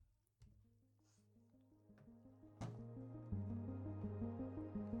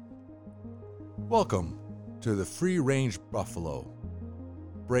Welcome to the Free Range Buffalo.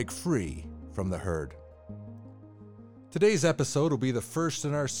 Break free from the herd. Today's episode will be the first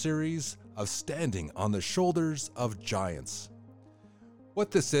in our series of Standing on the Shoulders of Giants.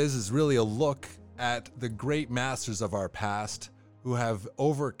 What this is really a look at the great masters of our past who have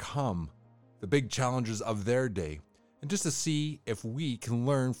overcome the big challenges of their day, and just to see if we can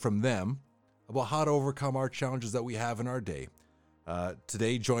learn from them about how to overcome our challenges that we have in our day.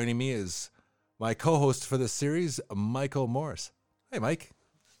 Today joining me is my co-host for this series, Michael Morris. Hey, Mike.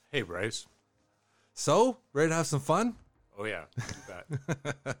 Hey, Bryce. So, ready to have some fun? Oh yeah,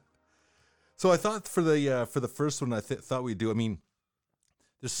 that. So I thought for the first one, I thought we'd do. I mean,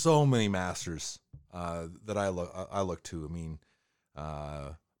 there's so many masters that I look to. I mean,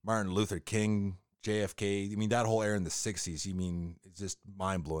 Martin Luther King, JFK. I mean, that whole era in the '60s. You mean it's just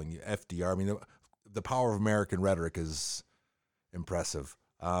mind blowing. FDR. I mean, the power of American rhetoric is impressive.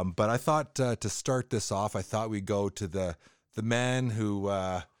 But I thought to start this off, I thought we'd go to the man who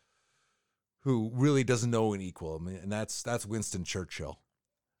really doesn't know an equal. I mean, and that's Winston Churchill.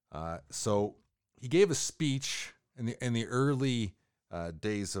 So he gave a speech in the early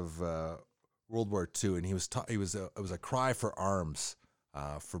days of World War II, and it was a cry for arms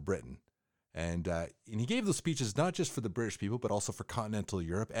for Britain, and he gave those speeches not just for the British people, but also for continental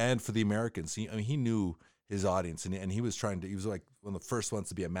Europe and for the Americans. He knew his audience, and he was like one of the first ones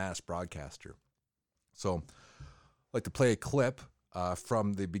to be a mass broadcaster. So I'd like to play a clip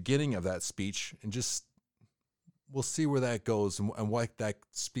from the beginning of that speech, and just we'll see where that goes and what that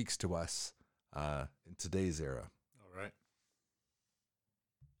speaks to us in today's era. All right.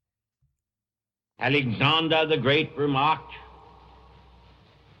 Alexander the Great remarked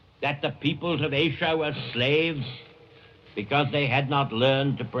that the peoples of Asia were slaves because they had not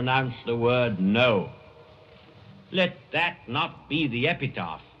learned to pronounce the word no. Let that not be the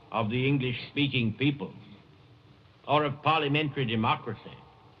epitaph of the English-speaking peoples or of parliamentary democracy.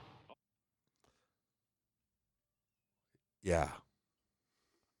 Yeah.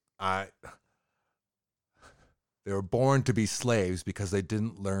 They were born to be slaves because they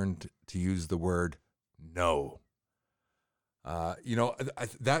didn't learn to use the word no.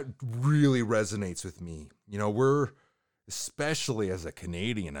 That really resonates with me. We're, especially as a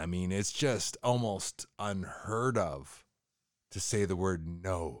Canadian, I mean, it's just almost unheard of to say the word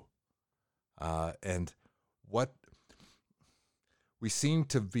no. And what we seem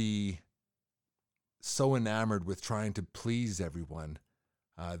to be so enamored with trying to please everyone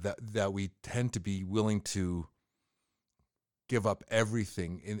that we tend to be willing to give up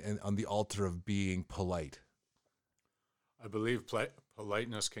everything on the altar of being polite. I believe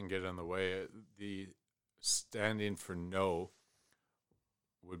politeness can get in the way. The standing for no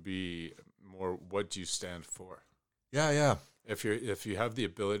would be more, what do you stand for? Yeah. If you have the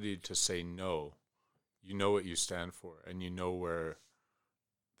ability to say no, you know what you stand for, and you know where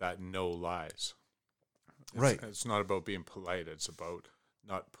that no lies. Right. It's not about being polite. It's about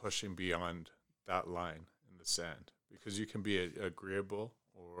not pushing beyond that line in the sand, because you can be agreeable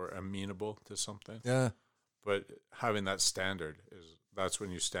or amenable to something. Yeah. But having that standard that's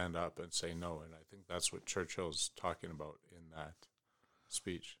when you stand up and say no. And I think that's what Churchill's talking about in that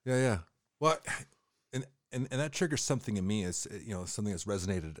speech. Yeah. Well, and that triggers something in me, is something that's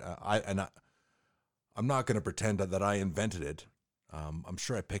resonated. I'm not going to pretend that I invented it. I'm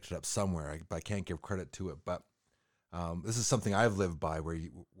sure I picked it up somewhere, but I can't give credit to it. But this is something I've lived by,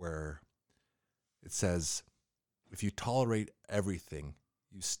 where it says, if you tolerate everything,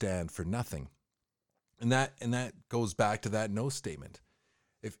 you stand for nothing. And that goes back to that no statement.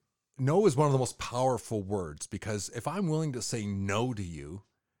 If no is one of the most powerful words, because if I'm willing to say no to you,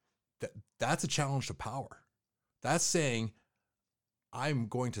 that's a challenge to power. That's saying I'm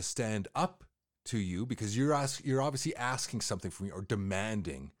going to stand up to you because you're obviously asking something from me, or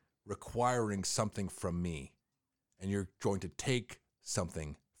demanding, requiring something from me, and you're going to take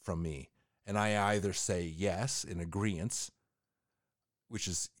something from me. And I either say yes in agreeance, which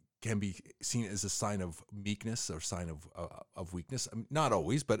can be seen as a sign of meekness or sign of weakness. I mean, not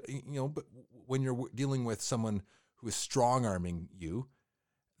always, but but when you're dealing with someone who is strong-arming you,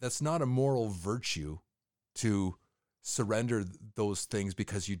 that's not a moral virtue to surrender those things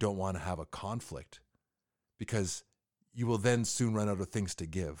because you don't want to have a conflict, because you will then soon run out of things to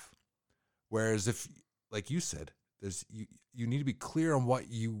give. Whereas if, like you said, you need to be clear on what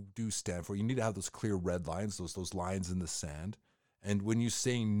you do stand for. You need to have those clear red lines, those lines in the sand. And when you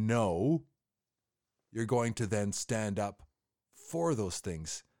say no, you're going to then stand up for those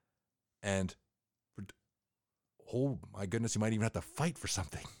things. And oh my goodness, you might even have to fight for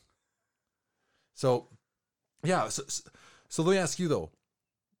something. So, yeah. So let me ask you though,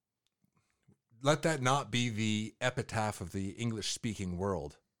 let that not be the epitaph of the English-speaking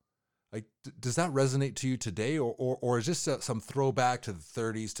world. Like, does that resonate to you today, or is this some throwback to the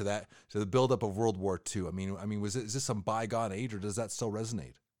 30s, to the buildup of World War II? I mean, is this some bygone age, or does that still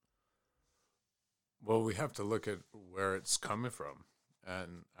resonate? Well, we have to look at where it's coming from.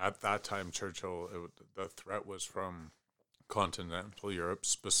 And at that time, Churchill, the threat was from continental Europe,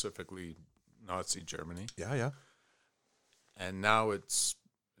 specifically Nazi Germany. Yeah, yeah. And now it's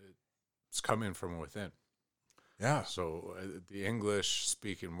coming from within. Yeah. So the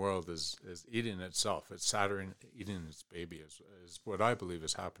English-speaking world is eating itself. It's Saturn eating its baby is what I believe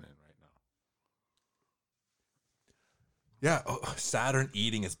is happening right now. Yeah, Saturn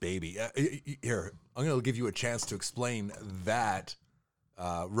eating its baby. Here, I'm going to give you a chance to explain that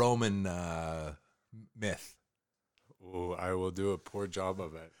Roman myth. Oh, I will do a poor job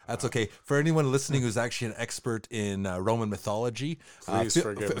of it. That's okay. For anyone listening who's actually an expert in Roman mythology, please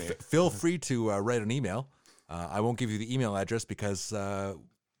forgive me. Feel free to write an email. I won't give you the email address because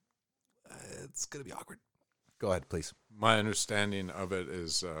it's going to be awkward. Go ahead, please. My understanding of it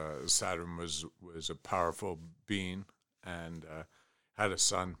is Saturn was a powerful being and had a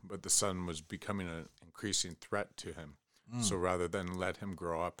son, but the son was becoming an increasing threat to him. So rather than let him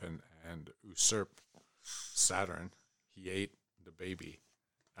grow up and usurp Saturn, he ate the baby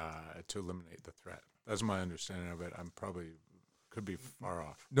to eliminate the threat. That's my understanding of it. I'm probably could be far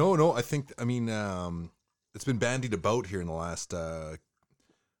off. No. I mean, it's been bandied about here in the last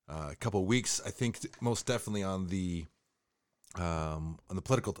couple of weeks. I think most definitely on the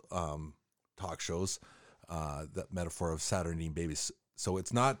political talk shows, that metaphor of Saturn eating babies. So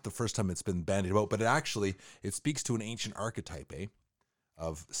it's not the first time it's been bandied about, but it speaks to an ancient archetype,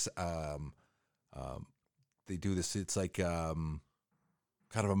 of they do this. It's like kind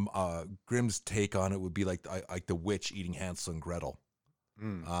of a Grimm's take on it would be like the witch eating Hansel and Gretel,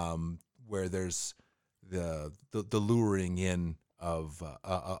 where there's the luring in of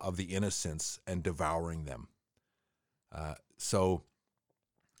the innocents and devouring them. So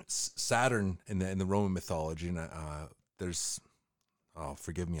Saturn in the Roman mythology, and there's, oh,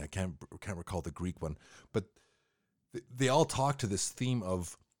 forgive me, I can't recall the Greek one, but they all talk to this theme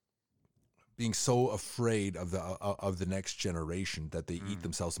of being so afraid of the next generation that they eat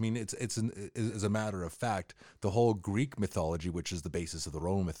themselves. I mean, it's as a matter of fact, the whole Greek mythology, which is the basis of the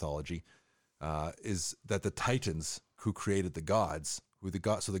Roman mythology, is that the Titans who created the gods,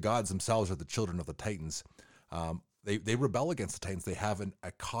 so the gods themselves are the children of the Titans. They rebel against the Titans. They have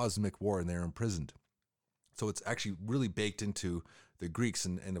a cosmic war, and they're imprisoned. So it's actually really baked into the Greeks,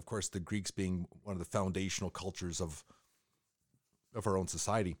 and of course the Greeks being one of the foundational cultures of our own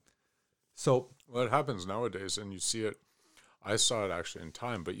society. So, well, it happens nowadays, and you see it. I saw it actually in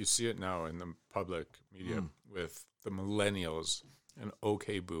time, but you see it now in the public media with the millennials and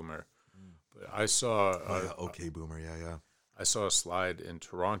OK Boomer. But I saw OK Boomer, yeah. I saw a slide in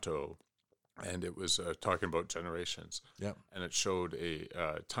Toronto, and it was talking about generations. Yeah, and it showed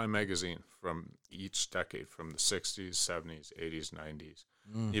a Time magazine from each decade, from the 60s, 70s, 80s, 90s,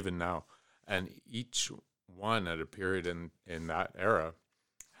 even now, and each one at a period in that era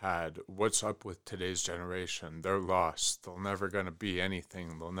had what's up with today's generation. They're lost. They're never going to be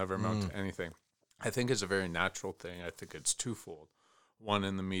anything. They'll never amount to anything. I think it's a very natural thing. I think it's twofold. One,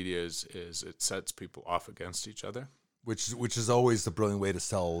 in the media is it sets people off against each other, which is always the brilliant way to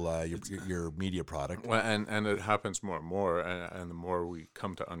sell your media product. Well, and it happens more and more, and the more we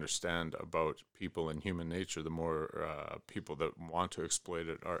come to understand about people and human nature, the more people that want to exploit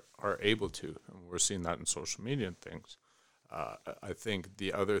it are able to, and we're seeing that in social media and things. I think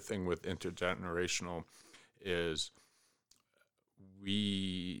the other thing with intergenerational is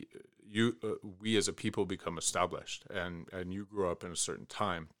we as a people become established, and you grew up in a certain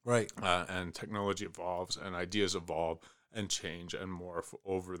time, right? And technology evolves, and ideas evolve and change and morph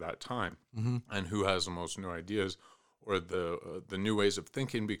over that time. And who has the most new ideas or the new ways of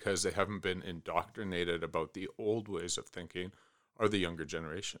thinking, because they haven't been indoctrinated about the old ways of thinking, are the younger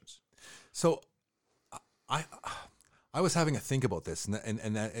generations. So I was having a think about this, and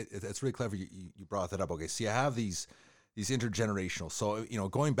it's really clever you brought that up. Okay, so you have these intergenerational. So,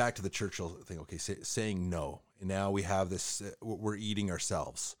 going back to the Churchill thing, okay, saying no, and now we have this, we're eating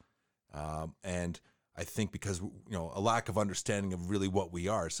ourselves, and I think because a lack of understanding of really what we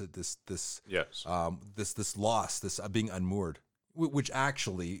are. So this loss, this being unmoored, which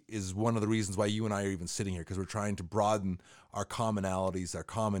actually is one of the reasons why you and I are even sitting here, because we're trying to broaden our commonalities, our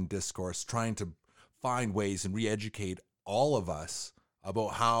common discourse, trying to find ways and re-educate all of us about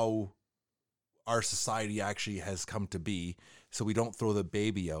how our society actually has come to be, so we don't throw the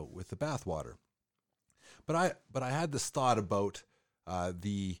baby out with the bathwater. But I had this thought about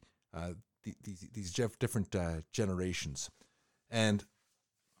the these different generations, and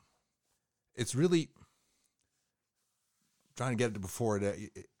it's really trying to get it before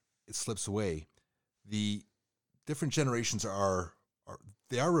it slips away. The different generations are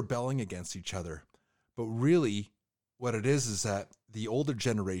rebelling against each other, but really, what it is that the older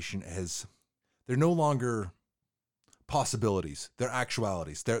generation they're no longer possibilities; they're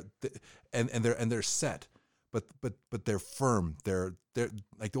actualities. They're set, but they're firm. They're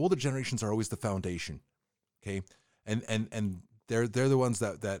like the older generations are always the foundation, okay, and they're the ones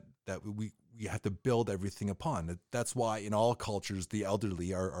that we have to build everything upon. That's why in all cultures the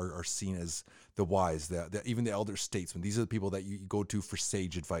elderly are seen as the wise, even the elder statesmen. These are the people that you go to for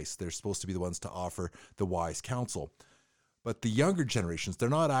sage advice. They're supposed to be the ones to offer the wise counsel. But the younger generations, they're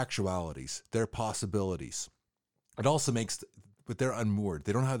not actualities, they're possibilities. It also but they're unmoored.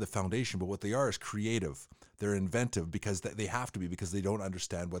 They don't have the foundation, but what they are is creative. They're inventive because they have to be, because they don't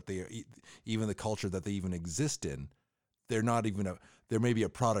understand what they are, even the culture that they even exist in. They're not even there may be a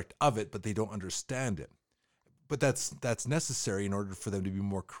product of it, but they don't understand it. But that's necessary in order for them to be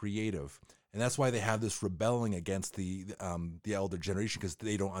more creative. And that's why they have this rebelling against the elder generation, because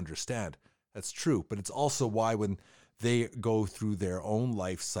they don't understand. That's true. But it's also why when they go through their own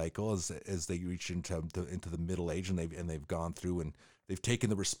life cycle as they reach into the middle age, and they've gone through and they've taken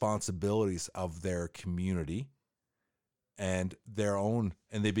the responsibilities of their community and their own,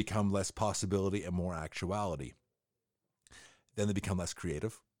 and they become less possibility and more actuality. Then they become less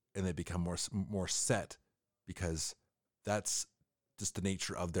creative and they become more set, because that's just the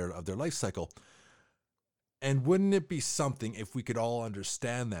nature of their life cycle. And wouldn't it be something if we could all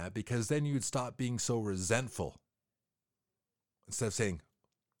understand that? Because then you'd stop being so resentful. Instead of saying,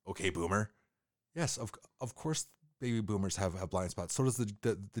 okay, boomer. Yes, of course baby boomers have blind spots. So does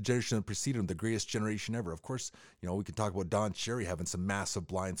the generation that preceded them, the greatest generation ever. Of course, we can talk about Don Cherry having some massive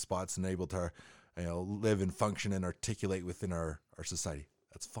blind spots and able to live and function and articulate within our society.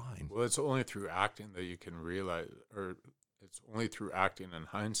 That's fine. Well, it's only through acting that you can realize, or it's only through acting and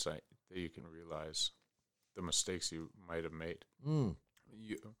hindsight that you can realize the mistakes you might have made.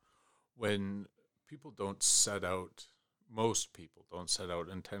 When people don't set out, most people don't set out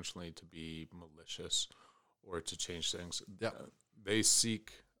intentionally to be malicious or to change things. Yeah. They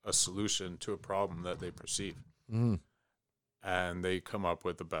seek a solution to a problem that they perceive. And they come up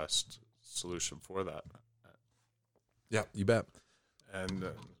with the best solution for that. Yeah, you bet. And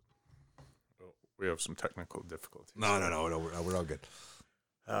we have some technical difficulties. No, we're all good.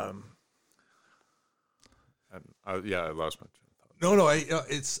 I lost my train of thought. No,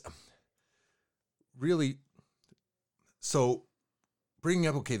 it's really, so bringing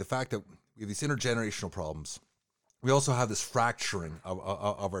up, the fact that we have these intergenerational problems. We also have this fracturing of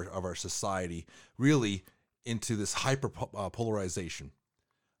our society, really into this hyper polarization.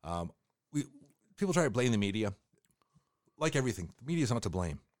 People try to blame the media. Like everything, the media is not to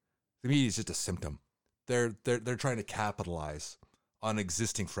blame. The media is just a symptom. They're trying to capitalize on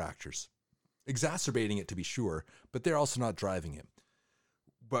existing fractures, exacerbating it to be sure, but they're also not driving it.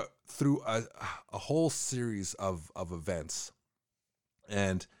 But through a whole series of events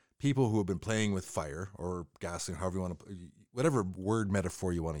and people who have been playing with fire or gasoline, however you want to, whatever word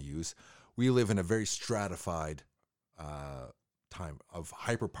metaphor you want to use, we live in a very stratified time of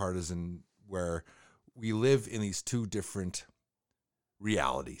hyper-partisan, where we live in these two different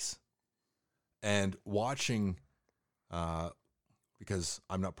realities. And watching, because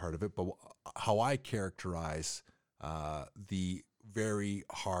I'm not part of it, but how I characterize the very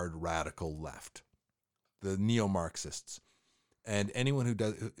hard radical left, the neo-Marxists, and anyone who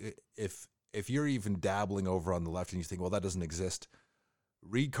does, if you're even dabbling over on the left and you think, well, that doesn't exist,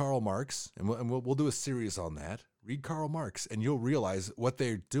 read Karl Marx, and we'll do a series on that. Read Karl Marx, and you'll realize what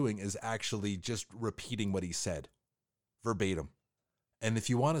they're doing is actually just repeating what he said, verbatim. And if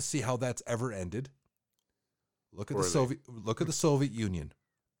you want to see how that's ever ended, look at the Soviet Union.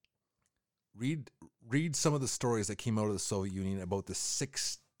 Read some of the stories that came out of the Soviet Union about the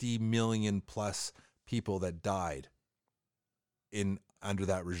 60 million plus people that died under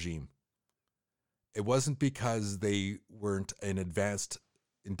that regime. It wasn't because they weren't an advanced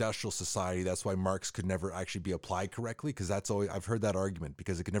industrial society. That's why Marx could never actually be applied correctly, because that's always, I've heard that argument,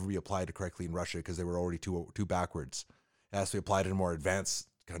 because it could never be applied correctly in Russia because they were already too backwards. It has to be applied in a more advanced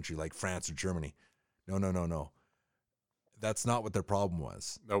country like France or Germany. No. That's not what their problem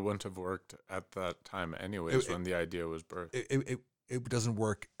was. That wouldn't have worked at that time anyways, when the idea was birthed. It doesn't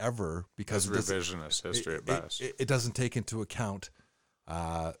work ever, because it's revisionist history at best. It doesn't take into account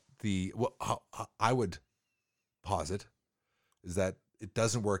how I would posit is that it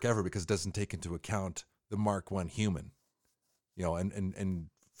doesn't work ever because it doesn't take into account the Mark I human, and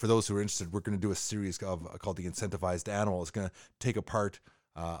for those who are interested, we're going to do a series called The Incentivized Animal. It's going to take apart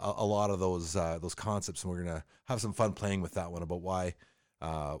a lot of those concepts, and we're going to have some fun playing with that one about why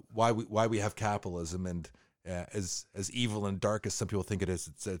we have capitalism, and as evil and dark as some people think it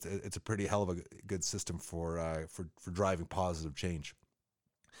is, it's a pretty hell of a good system for driving positive change.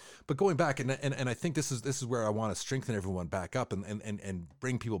 But going back, and I think this is where I want to strengthen everyone back up and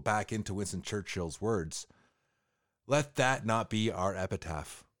bring people back into Winston Churchill's words. Let that not be our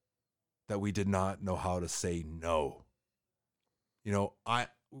epitaph, that we did not know how to say no.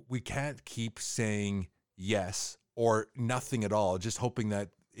 We can't keep saying yes or nothing at all, just hoping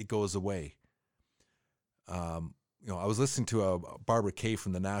that it goes away. I was listening to Barbara Kay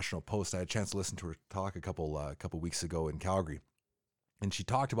from the National Post. I had a chance to listen to her talk a couple weeks ago in Calgary, and she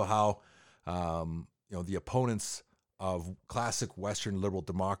talked about how the opponents of classic Western liberal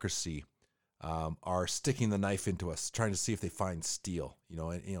democracy are sticking the knife into us, trying to see if they find steel,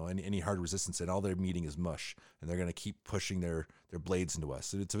 any hard resistance, and all they're meeting is mush, and they're going to keep pushing their blades into us.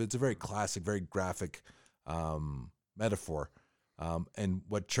 So it's a very classic, very graphic metaphor. And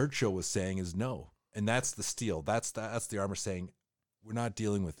what Churchill was saying is no, and that's the steel. That's the armor saying, we're not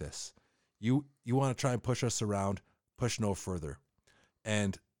dealing with this. You want to try and push us around, push no further.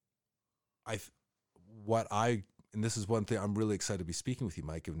 And and this is one thing I'm really excited to be speaking with you,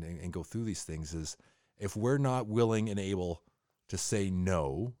 Mike, and go through these things, is if we're not willing and able to say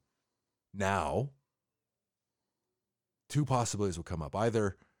no now, two possibilities will come up.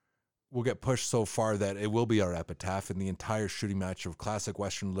 Either we'll get pushed so far that it will be our epitaph, and the entire shooting match of classic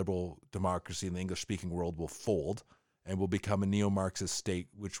Western liberal democracy in the English-speaking world will fold and will become a neo-Marxist state,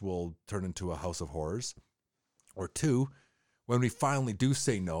 which will turn into a house of horrors. Or two, when we finally do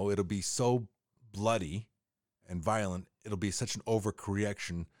say no, it'll be so bloody and violent, it'll be such an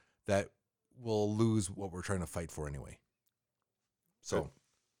overcorrection that we'll lose what we're trying to fight for anyway. So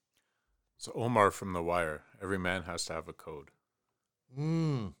Omar from The Wire, every man has to have a code.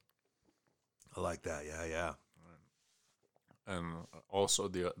 I like that. Yeah. And also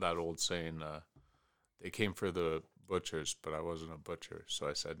that old saying, they came for the butchers, but I wasn't a butcher, so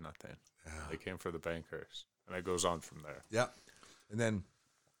I said nothing. Yeah. They came for the bankers, and it goes on from there. Yeah. And then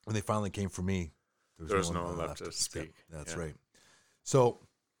when they finally came for me, there was no one left to speak. Yeah, that's right. So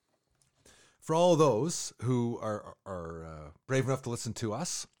for all those who are brave enough to listen to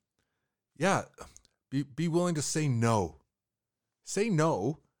us, be willing to say no. Say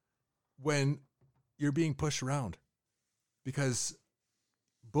no when you're being pushed around, because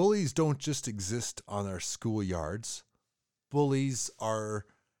bullies don't just exist on our schoolyards. Bullies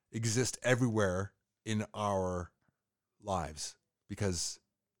exist everywhere in our lives, because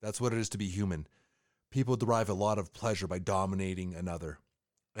that's what it is to be human. People derive a lot of pleasure by dominating another.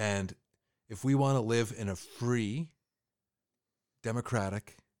 And if we want to live in a free,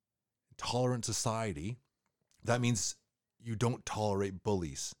 democratic, tolerant society, that means you don't tolerate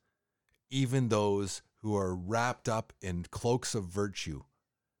bullies, even those who are wrapped up in cloaks of virtue.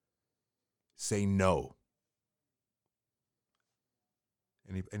 Say no.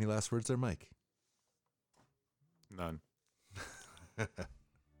 Any last words there, Mike? None.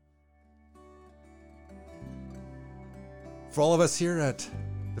 For all of us here at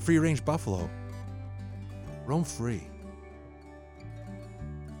the Free Range Buffalo, roam free.